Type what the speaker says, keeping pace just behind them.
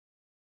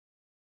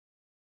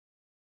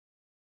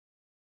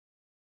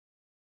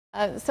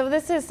So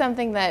this is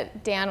something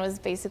that Dan was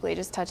basically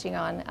just touching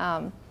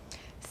on.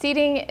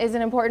 Seeding is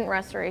an important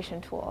restoration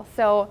tool.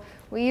 So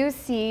we use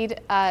seed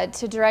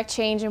to direct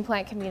change in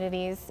plant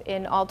communities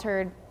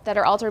that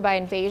are altered by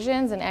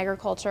invasions in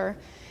agriculture.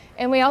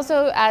 And we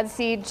also add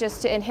seed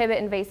just to inhibit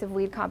invasive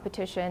weed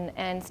competition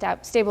and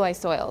stabilize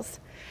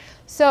soils.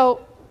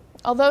 So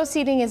although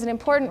seeding is an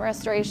important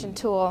restoration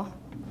tool,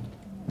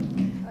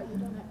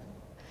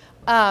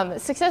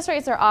 success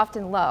rates are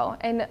often low.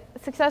 And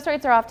success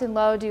rates are often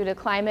low due to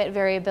climate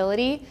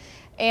variability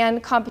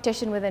and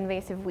competition with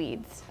invasive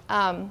weeds.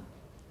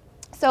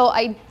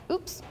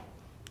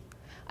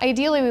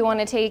 Ideally, we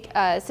want to take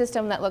a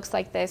system that looks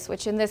like this,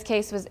 which in this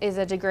case is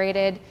a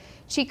degraded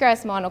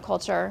cheatgrass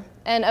monoculture,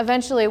 and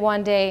eventually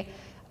one day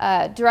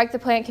direct the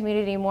plant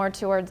community more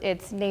towards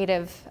its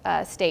native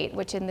state,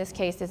 which in this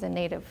case is a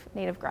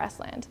native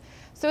grassland.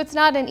 So it's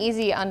not an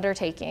easy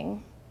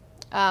undertaking.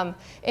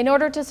 In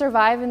order to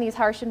survive in these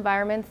harsh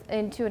environments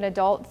into an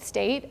adult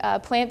state,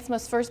 plants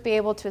must first be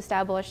able to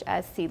establish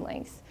as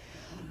seedlings.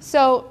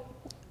 So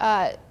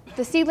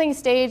the seedling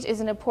stage is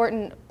an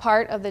important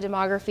part of the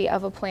demography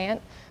of a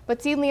plant,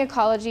 but seedling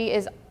ecology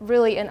is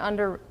really an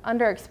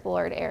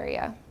underexplored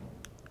area.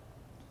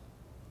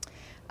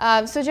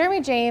 So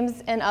Jeremy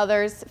James and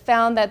others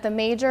found that the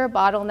major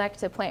bottleneck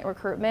to plant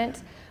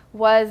recruitment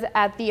was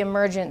at the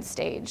emergent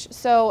stage.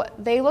 So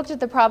they looked at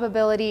the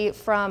probability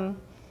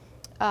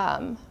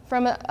the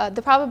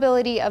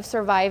probability of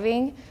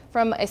surviving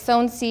from a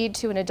sown seed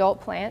to an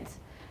adult plant.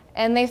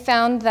 And they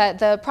found that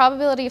the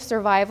probability of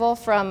survival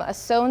from a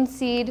sown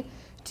seed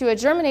to a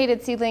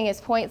germinated seedling is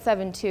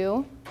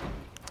 0.72.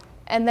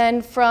 And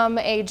then from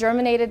a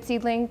germinated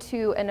seedling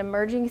to an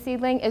emerging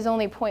seedling is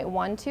only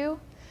 0.12.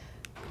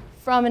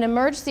 From an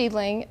emerged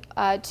seedling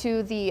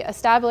to the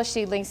established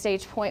seedling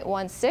stage,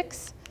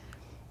 0.16.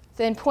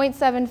 Then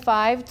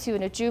 0.75 to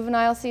a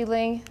juvenile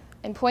seedling,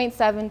 and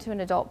 0.7 to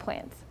an adult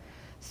plant.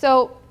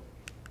 So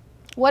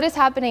what is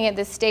happening at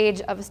this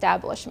stage of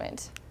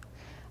establishment?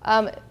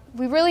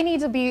 We really need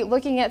to be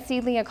looking at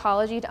seedling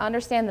ecology to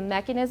understand the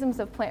mechanisms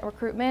of plant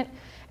recruitment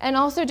and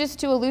also just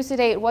to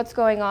elucidate what's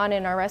going on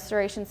in our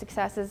restoration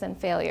successes and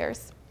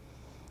failures.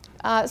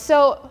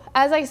 So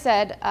as I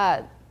said,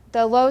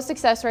 the low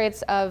success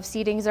rates of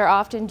seedings are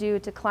often due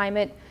to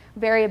climate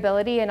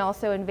variability and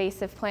also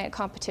invasive plant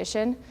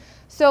competition.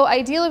 So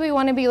ideally we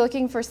want to be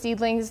looking for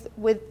seedlings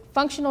with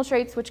functional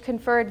traits which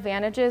confer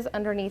advantages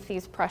underneath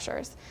these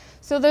pressures.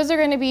 So those are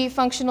going to be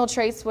functional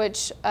traits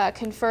which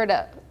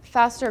confer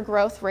faster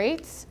growth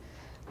rates,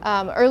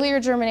 earlier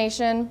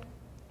germination,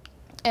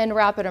 and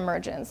rapid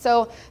emergence.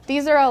 So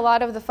these are a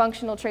lot of the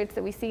functional traits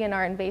that we see in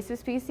our invasive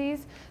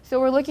species. So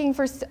we're looking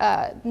for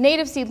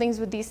native seedlings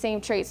with these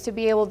same traits to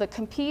be able to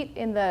compete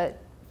in the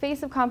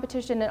face of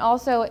competition and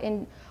also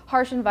in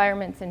harsh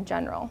environments in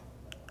general.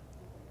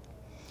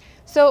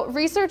 So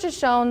research has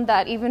shown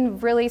that even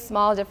really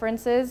small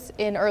differences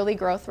in early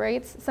growth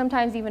rates,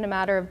 sometimes even a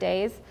matter of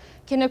days,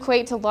 can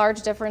equate to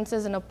large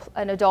differences in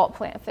an adult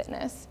plant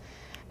fitness.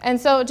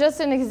 And so just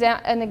an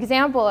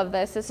example of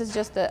this is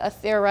just a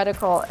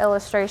theoretical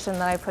illustration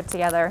that I put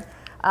together.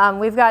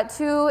 We've got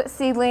two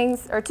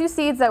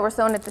seeds that were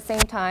sown at the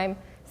same time,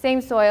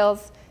 same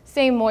soils,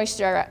 same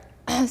moisture.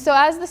 So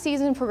as the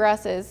season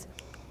progresses,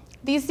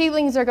 these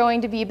seedlings are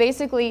going to be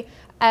basically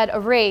at a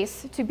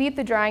race to beat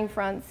the drying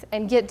fronts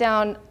and get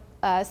down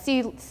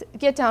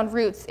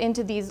roots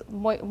into these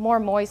more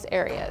moist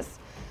areas.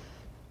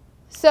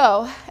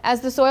 So as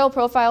the soil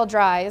profile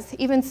dries,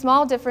 even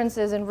small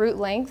differences in root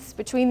lengths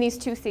between these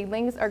two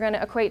seedlings are going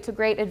to equate to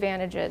great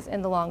advantages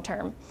in the long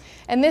term.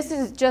 And this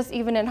is just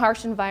even in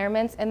harsh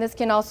environments, and this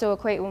can also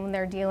equate when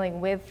they're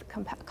dealing with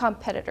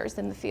competitors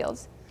in the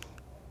fields.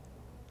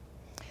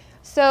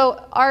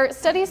 So our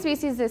study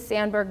species is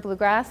Sandberg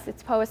bluegrass.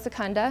 It's Poa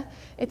secunda.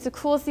 It's a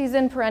cool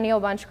season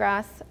perennial bunch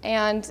grass,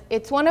 and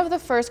it's one of the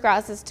first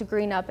grasses to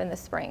green up in the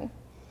spring.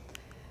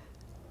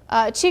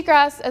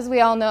 Cheatgrass, as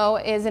we all know,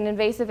 is an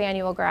invasive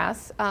annual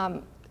grass.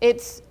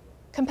 Its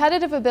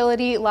competitive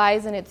ability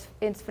lies in its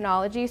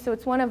phenology. So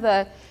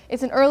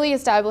it's an early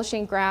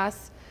establishing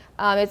grass.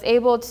 It's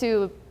able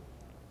to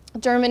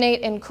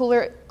germinate in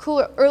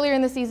earlier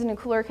in the season in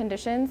cooler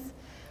conditions.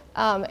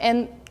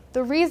 And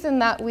the reason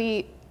that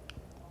we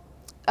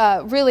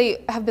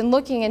really have been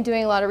looking and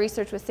doing a lot of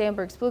research with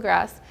Sandberg's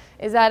bluegrass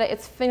is that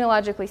it's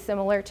phenologically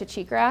similar to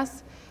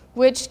cheatgrass,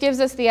 which gives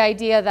us the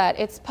idea that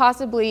it's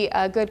possibly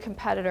a good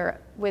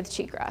competitor with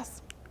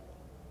cheatgrass.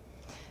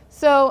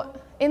 So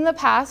in the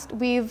past,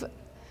 we've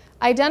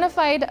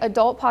identified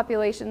adult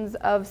populations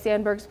of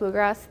Sandberg's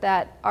bluegrass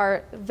that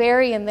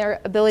vary in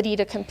their ability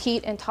to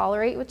compete and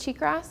tolerate with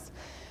cheatgrass.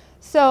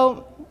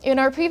 So in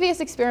our previous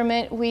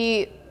experiment,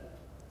 we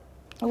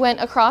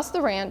went across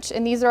the ranch,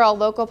 and these are all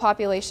local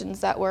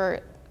populations that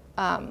were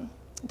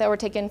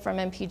taken from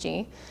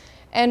MPG.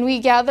 And we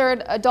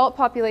gathered adult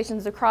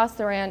populations across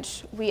the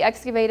ranch. We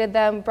excavated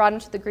them, brought them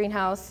to the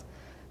greenhouse,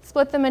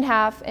 split them in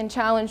half, and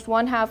challenged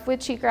one half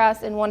with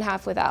cheatgrass and one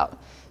half without.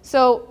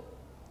 So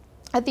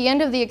at the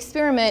end of the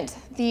experiment,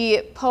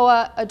 the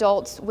POA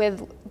adults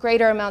with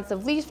greater amounts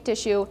of leaf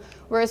tissue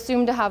were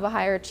assumed to have a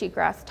higher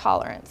cheatgrass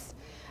tolerance.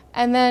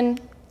 And then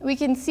we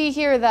can see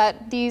here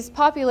that these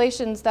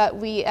populations that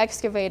we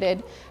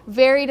excavated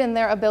varied in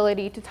their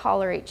ability to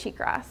tolerate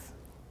cheatgrass.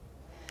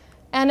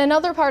 And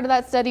another part of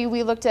that study,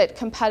 we looked at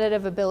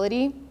competitive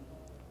ability.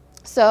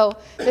 So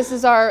this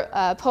is our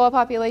POA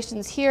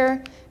populations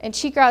here and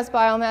cheatgrass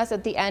biomass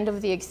at the end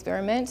of the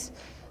experiment.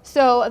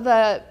 So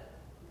the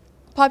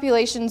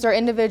populations or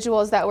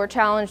individuals that were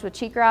challenged with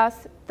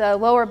cheatgrass, the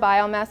lower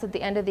biomass at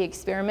the end of the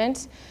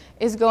experiment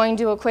is going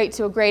to equate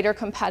to a greater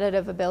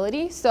competitive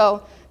ability.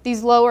 So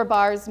these lower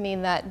bars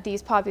mean that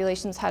these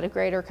populations had a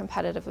greater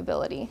competitive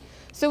ability.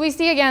 So we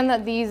see again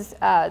that these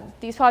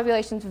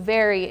populations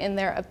vary in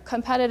their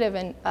competitive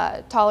and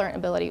tolerant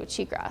ability with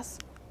cheatgrass.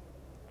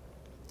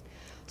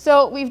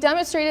 So we've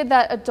demonstrated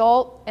that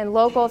adult and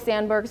local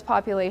Sandberg's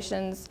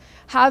populations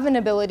have an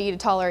ability to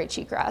tolerate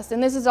cheatgrass,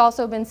 and this has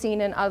also been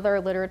seen in other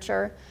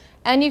literature.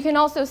 And you can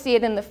also see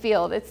it in the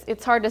field.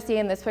 It's hard to see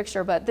in this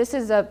picture, but this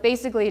is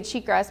basically a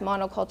cheatgrass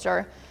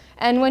monoculture.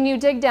 And when you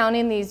dig down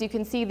in these, you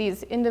can see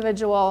these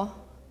individual,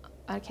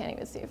 I can't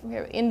even see it from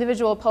here,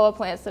 individual POA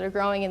plants that are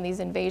growing in these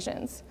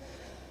invasions.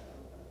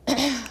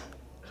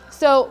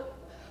 So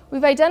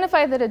we've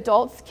identified that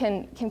adults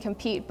can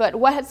compete, but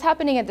what's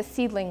happening at the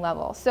seedling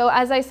level? So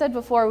as I said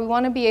before, we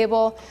want to be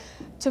able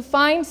to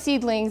find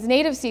seedlings,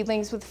 native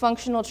seedlings with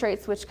functional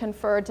traits which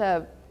confer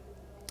to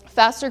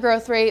faster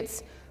growth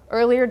rates,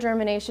 earlier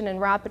germination, and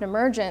rapid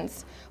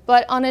emergence.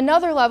 But on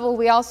another level,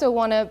 we also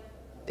want to,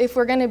 if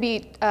we're going to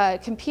be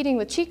competing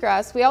with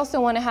cheatgrass, we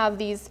also want to have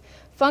these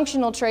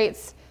functional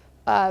traits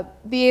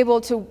be able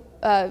to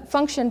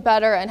function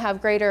better and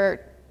have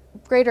greater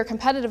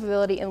competitive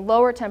ability in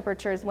lower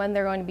temperatures when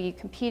they're going to be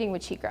competing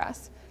with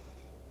cheatgrass.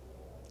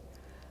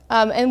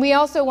 And we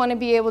also want to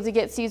be able to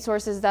get seed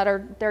sources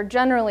that they're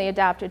generally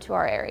adapted to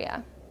our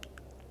area.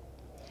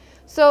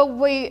 So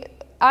we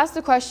asked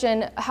the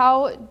question,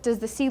 how does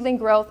the seedling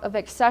growth of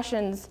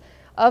accessions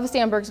of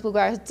Sandberg's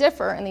bluegrass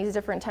differ in these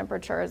different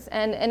temperatures?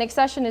 And an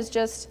accession is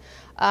just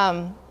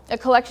a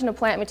collection of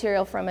plant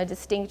material from a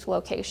distinct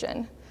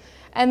location.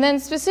 And then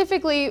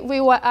specifically, we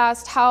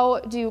asked how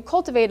do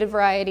cultivated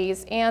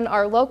varieties and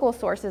our local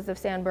sources of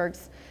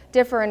Sandberg's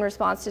differ in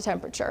response to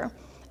temperature.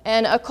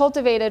 And a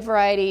cultivated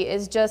variety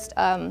is just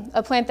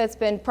a plant that's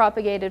been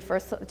propagated for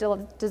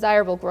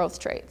desirable growth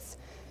traits.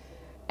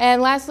 And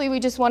lastly,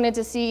 we just wanted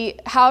to see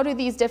how do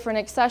these different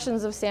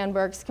accessions of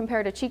Sandberg's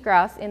compare to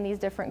cheatgrass in these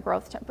different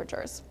growth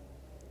temperatures.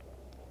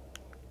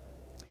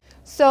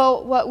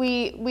 So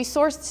we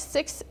sourced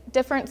 6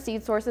 different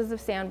seed sources of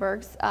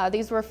Sandberg's.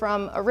 These were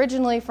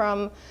originally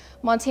from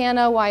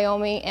Montana,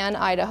 Wyoming, and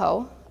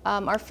Idaho.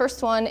 Our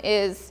first one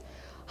is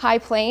High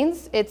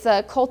Plains. It's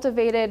a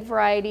cultivated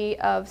variety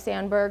of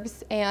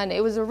Sandberg's, and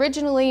it was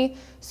originally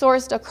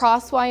sourced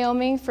across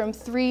Wyoming from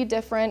 3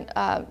 different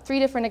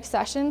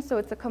accessions, so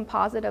it's a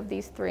composite of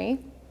these 3.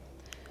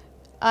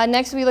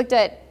 Next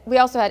we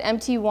also had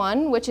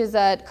MT1, which is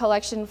a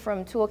collection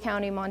from Toole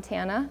County,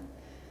 Montana.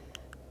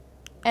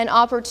 And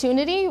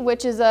Opportunity,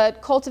 which is a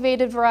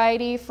cultivated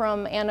variety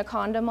from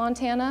Anaconda,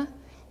 Montana.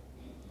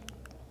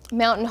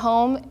 Mountain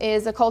Home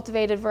is a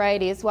cultivated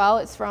variety as well.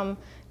 It's from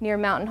near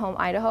Mountain Home,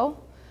 Idaho.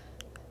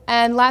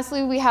 And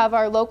lastly, we have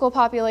our local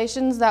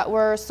populations that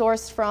were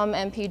sourced from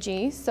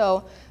MPG.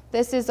 So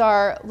this is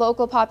our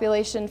local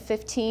population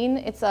 15.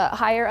 It's a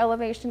higher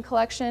elevation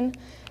collection.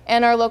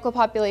 And our local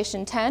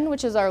population 10,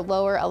 which is our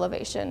lower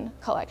elevation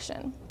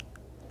collection.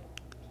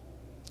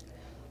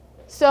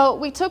 So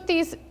we took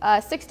these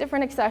 6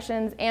 different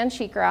accessions and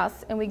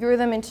cheatgrass, and we grew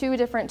them in 2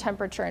 different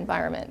temperature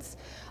environments.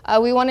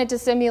 We wanted to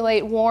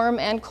simulate warm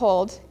and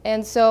cold,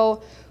 and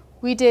so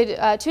we did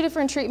 2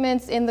 different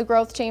treatments in the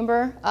growth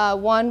chamber.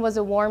 One was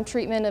a warm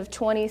treatment of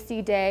 20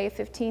 C day,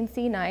 15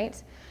 C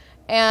night,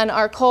 and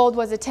our cold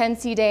was a 10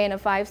 C day and a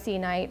 5 C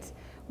night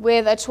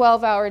with a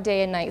 12-hour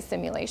day and night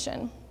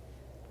simulation.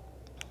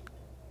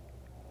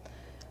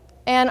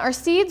 And our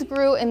seeds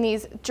grew in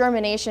these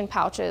germination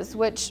pouches,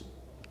 which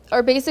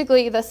are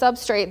basically the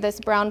substrate, this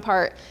brown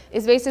part,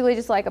 is basically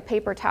just like a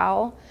paper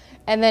towel.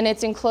 And then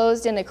it's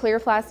enclosed in a clear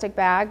plastic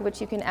bag,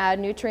 which you can add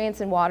nutrients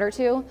and water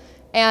to.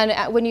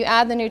 And when you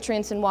add the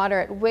nutrients and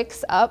water, it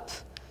wicks up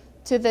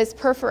to this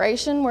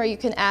perforation where you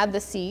can add the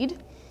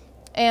seed.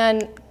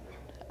 And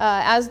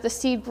as the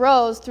seed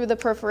grows through the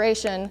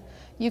perforation,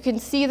 you can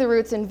see the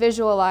roots and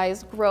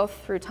visualize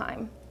growth through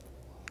time.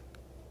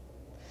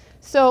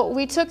 So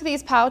we took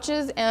these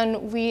pouches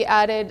and we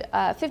added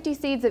 50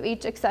 seeds of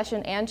each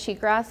accession and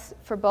cheatgrass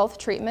for both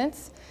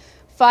treatments,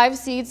 5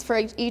 seeds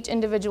for each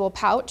individual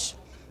pouch,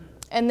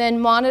 and then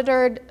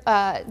monitored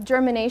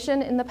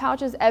germination in the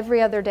pouches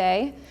every other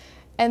day.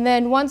 And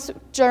then once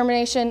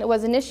germination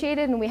was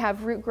initiated and we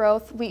have root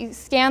growth, we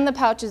scan the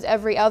pouches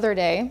every other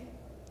day.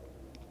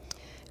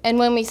 And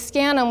when we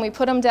scan them, we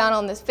put them down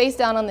on this, face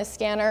down on this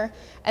scanner,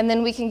 and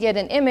then we can get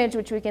an image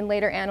which we can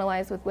later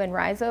analyze with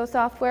WinRhizo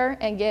software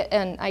and get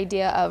an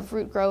idea of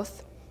root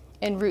growth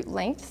and root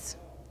lengths.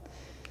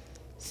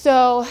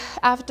 So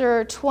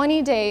after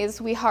 20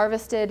 days, we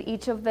harvested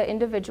each of the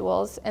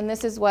individuals, and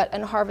this is what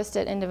an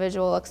harvested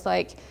individual looks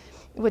like,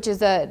 which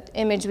is an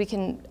image we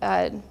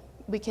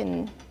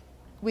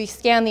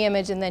scan the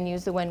image and then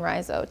use the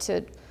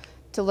WinRhizo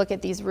to look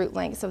at these root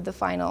lengths of the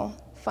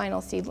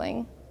final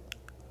seedling.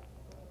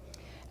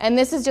 And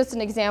this is just an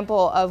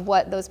example of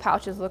what those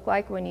pouches look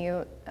like when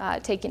you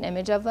take an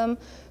image of them.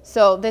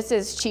 So this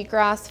is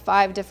cheatgrass,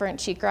 5 different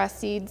cheatgrass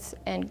seeds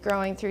and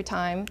growing through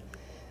time.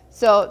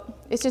 So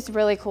it's just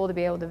really cool to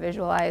be able to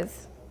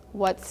visualize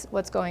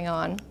what's going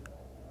on.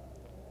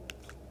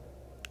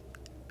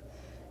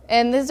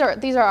 And these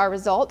are our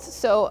results.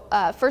 So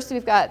first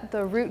we've got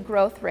the root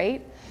growth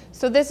rate.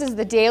 So this is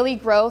the daily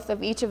growth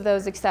of each of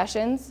those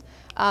accessions.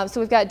 So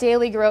we've got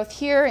daily growth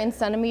here in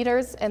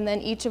centimeters, and then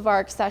each of our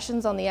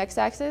accessions on the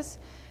x-axis.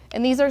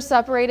 And these are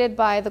separated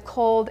by the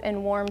cold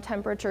and warm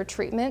temperature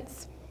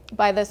treatments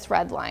by this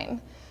red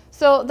line.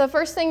 So the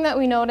first thing that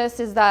we notice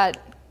is that,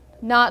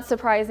 not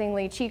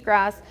surprisingly,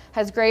 cheatgrass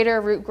has greater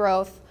root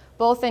growth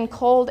both in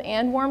cold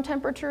and warm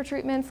temperature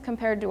treatments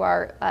compared to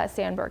our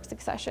Sandberg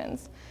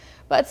accessions.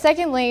 But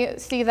secondly,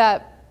 see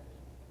that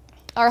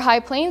our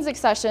High Plains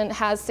accession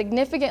has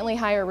significantly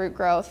higher root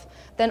growth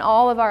than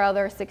all of our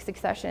other 6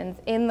 accessions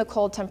in the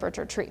cold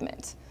temperature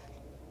treatment.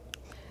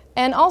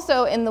 And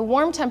also in the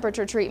warm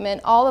temperature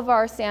treatment, all of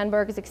our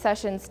Sandberg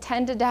accessions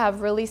tended to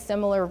have really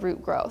similar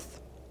root growth.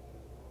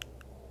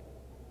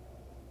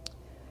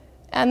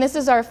 And this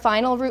is our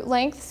final root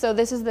length. So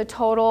this is the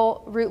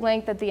total root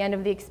length at the end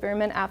of the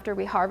experiment after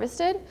we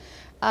harvested.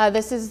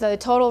 This is the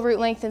total root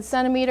length in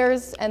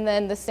centimeters, and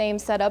then the same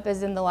setup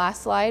as in the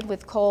last slide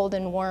with cold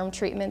and warm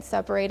treatments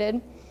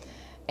separated.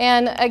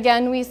 And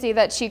again, we see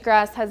that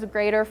cheatgrass has a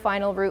greater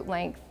final root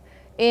length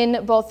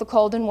in both the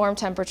cold and warm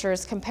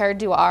temperatures compared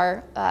to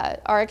our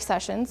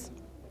accessions.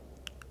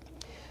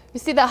 We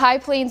see that High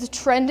Plains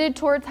trended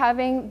towards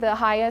having the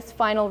highest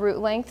final root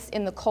lengths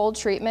in the cold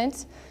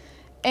treatment,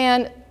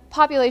 and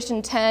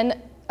population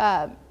 10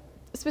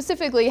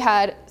 specifically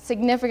had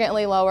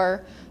significantly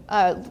lower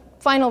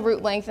final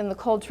root length in the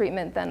cold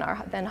treatment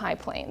than High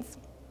Plains.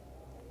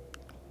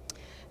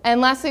 And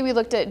lastly, we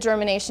looked at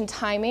germination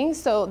timing.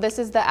 So this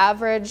is the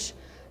average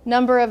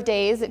number of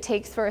days it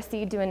takes for a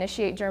seed to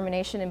initiate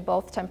germination in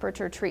both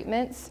temperature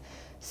treatments.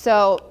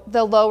 So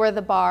the lower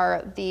the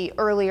bar, the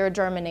earlier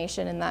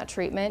germination in that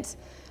treatment.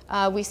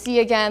 We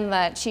see again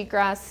that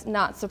cheatgrass,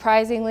 not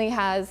surprisingly,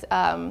 has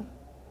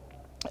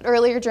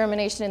earlier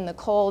germination in the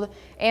cold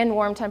and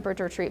warm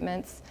temperature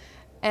treatments.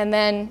 And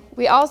then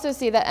we also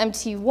see that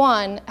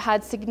MT1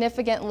 had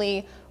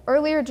significantly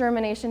earlier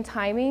germination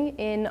timing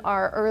in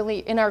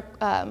our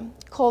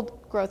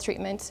cold growth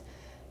treatment,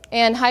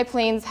 and High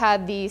Plains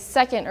had the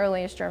second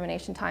earliest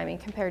germination timing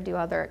compared to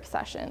other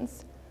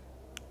accessions.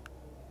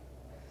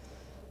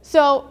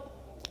 So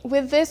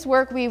with this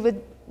work,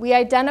 we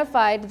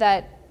identified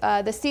that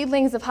the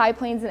seedlings of High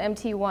Plains and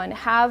MT1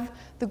 have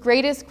the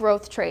greatest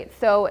growth traits.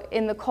 So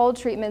in the cold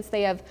treatments,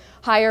 they have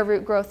higher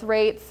root growth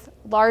rates,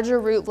 larger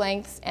root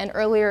lengths, and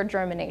earlier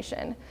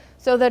germination.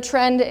 So the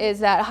trend is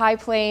that High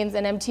Plains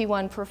and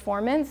MT1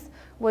 performance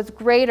was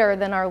greater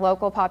than our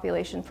local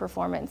population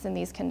performance in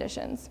these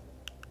conditions.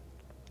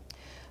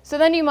 So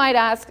then you might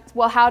ask,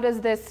 well, how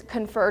does this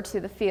confer to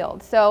the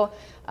field? So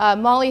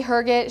Molly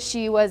Herget,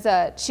 she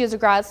is a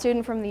grad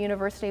student from the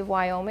University of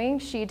Wyoming.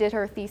 She did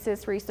her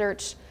thesis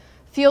research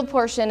field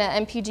portion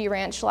at MPG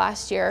Ranch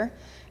last year.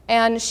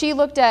 And she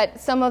looked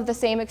at some of the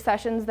same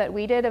accessions that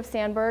we did of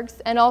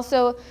Sandbergs and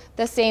also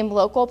the same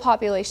local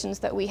populations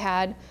that we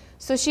had.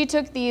 So she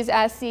took these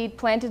as seed,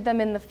 planted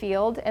them in the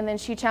field, and then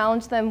she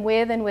challenged them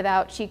with and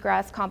without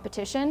cheatgrass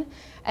competition.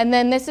 And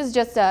then this is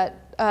just a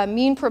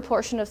mean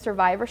proportion of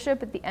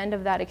survivorship at the end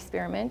of that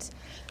experiment.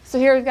 So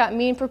here we've got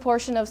mean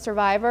proportion of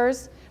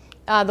survivors.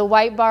 The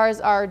white bars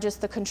are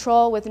just the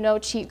control with no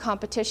cheat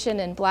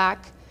competition, and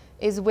black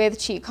is with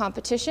cheat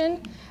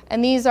competition.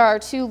 And these are our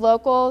 2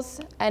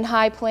 locals, and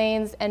High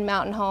Plains and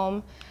Mountain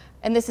Home.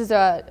 And this is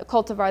a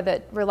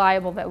cultivar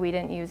reliable that we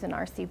didn't use in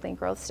our seedling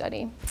growth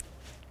study.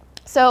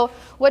 So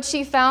what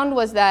she found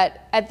was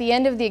that at the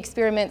end of the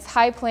experiments,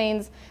 High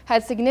Plains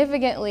had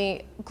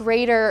significantly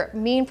greater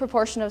mean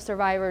proportion of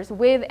survivors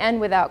with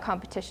and without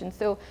competition.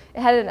 So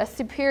it had a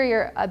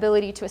superior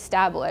ability to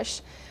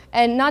establish.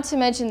 And not to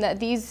mention that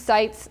these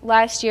sites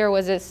last year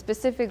was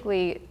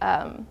specifically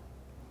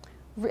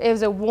it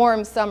was a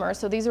warm summer,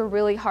 so these were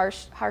really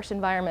harsh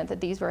environment that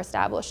these were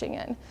establishing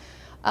in.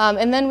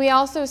 And then we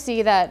also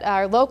see that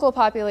our local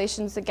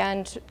populations,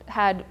 again,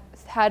 had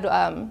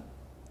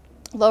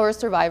lower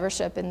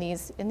survivorship in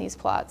these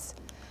plots.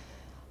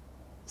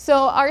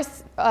 So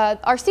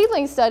our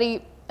seedling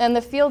study and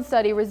the field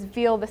study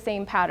reveal the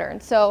same pattern.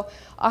 So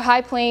our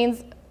High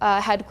Plains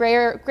had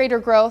greater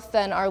growth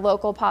than our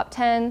local Pop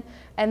 10,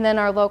 and then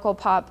our local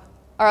Pop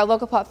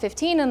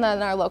 15, and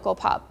then our local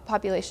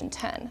population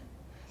 10.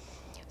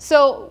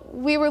 So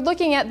we were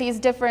looking at these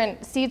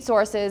different seed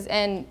sources,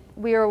 and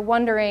we were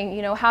wondering,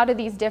 how do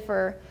these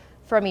differ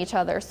from each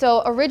other?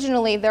 So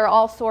originally, they're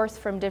all sourced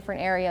from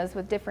different areas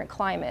with different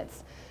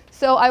climates.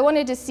 So I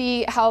wanted to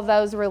see how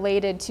those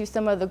related to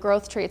some of the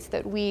growth traits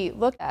that we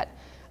looked at.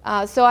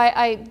 So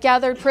I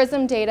gathered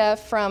PRISM data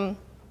from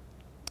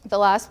the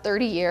last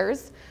 30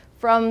 years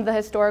from the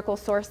historical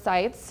source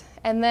sites,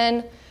 and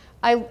then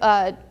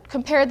I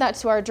compared that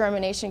to our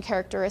germination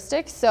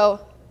characteristics, or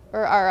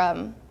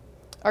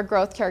our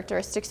growth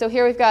characteristics. So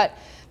here we've got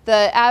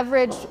the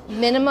average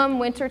minimum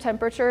winter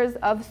temperatures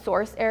of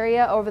source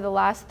area over the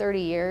last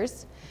 30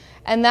 years,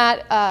 and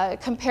that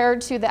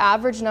compared to the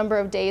average number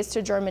of days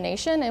to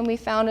germination, and we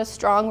found a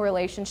strong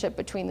relationship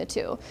between the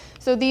two.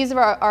 So these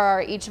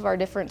are each of our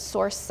different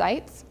source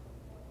sites.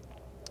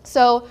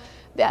 So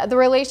the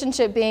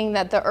relationship being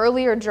that the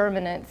earlier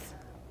germinates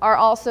are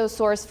also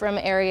sourced from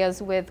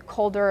areas with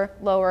colder,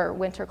 lower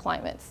winter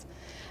climates.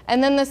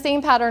 And then the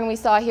same pattern we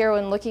saw here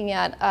when looking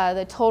at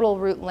the total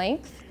root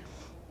length.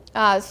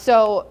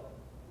 So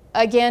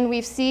again,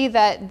 we see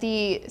that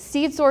the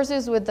seed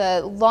sources with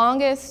the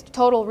longest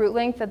total root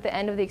length at the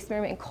end of the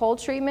experiment in cold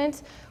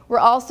treatment were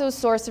also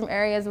sourced from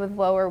areas with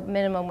lower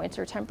minimum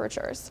winter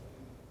temperatures.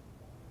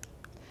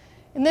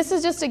 And this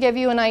is just to give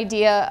you an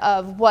idea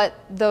of what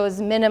those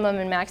minimum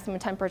and maximum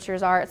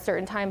temperatures are at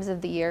certain times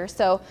of the year.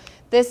 So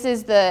this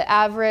is the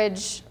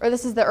average, or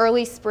this is the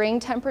early spring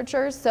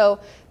temperatures. So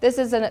this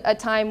is a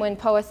time when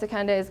Poa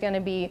secunda is going to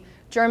be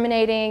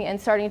germinating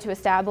and starting to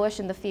establish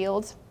in the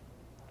fields.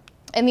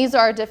 And these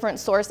are our different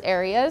source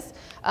areas.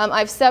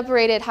 I've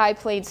separated High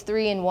Plains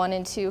 3 and 1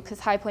 and 2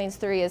 because High Plains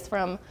 3 is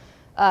from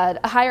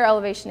a higher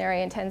elevation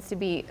area and tends to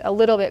be a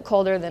little bit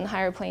colder than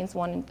High Plains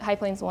 1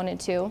 and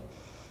 2.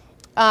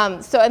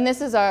 And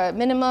this is our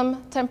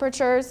minimum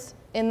temperatures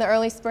in the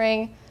early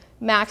spring,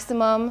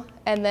 maximum,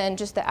 and then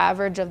just the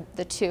average of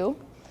the two.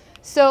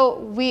 So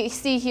we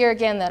see here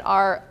again that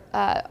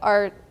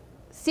our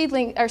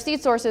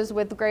seed sources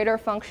with greater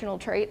functional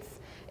traits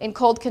in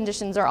cold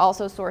conditions are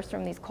also sourced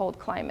from these cold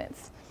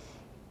climates.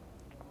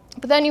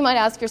 But then you might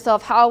ask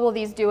yourself, how will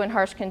these do in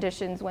harsh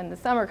conditions when the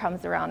summer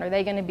comes around? Are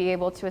they going to be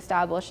able to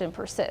establish and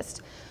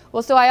persist?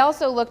 Well, so I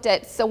also looked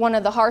at one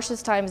of the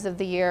harshest times of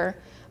the year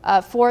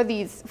for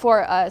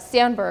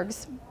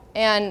Sandbergs,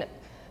 and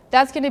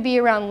that's going to be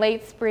around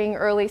late spring,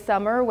 early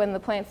summer when the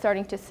plant's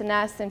starting to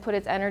senesce and put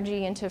its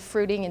energy into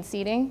fruiting and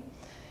seeding.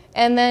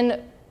 And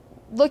then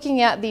looking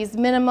at these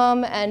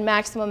minimum and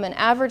maximum and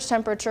average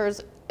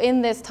temperatures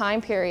in this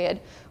time period,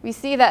 we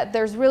see that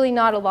there's really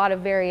not a lot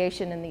of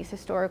variation in these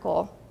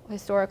historical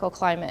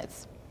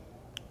climates.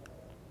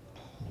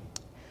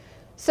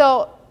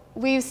 So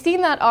we've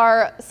seen that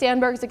our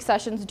Sandberg's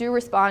accessions do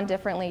respond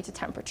differently to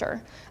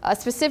temperature.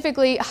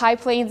 Specifically, High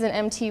Plains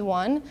and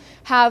MT1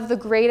 have the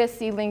greatest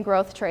seedling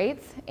growth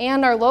traits,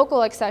 and our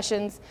local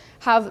accessions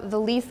have the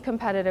least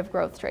competitive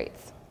growth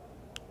traits.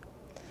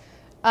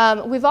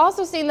 We've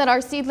also seen that our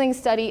seedling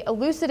study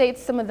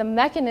elucidates some of the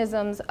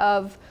mechanisms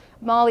of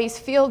Molly's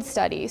field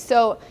study.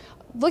 So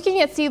looking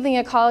at seedling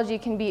ecology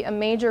can be a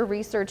major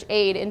research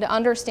aid into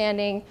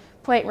understanding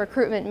plant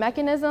recruitment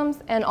mechanisms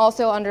and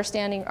also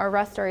understanding our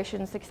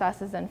restoration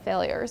successes and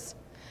failures.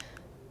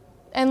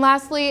 And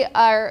lastly,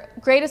 our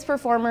greatest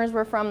performers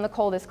were from the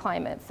coldest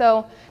climate.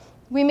 So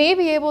we may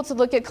be able to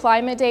look at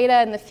climate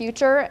data in the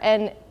future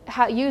and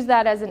use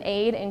that as an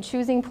aid in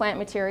choosing plant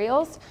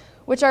materials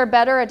which are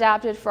better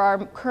adapted for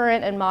our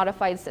current and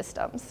modified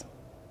systems.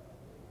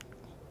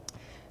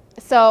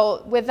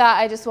 So with that,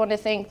 I just want to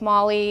thank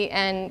Molly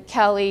and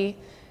Kelly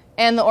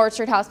and the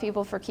Orchard House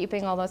people for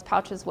keeping all those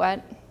pouches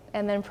wet,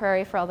 and then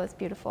Prairie for all those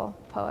beautiful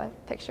POA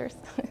pictures.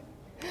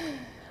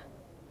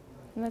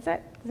 And that's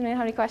it. Does anyone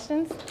have any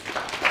questions?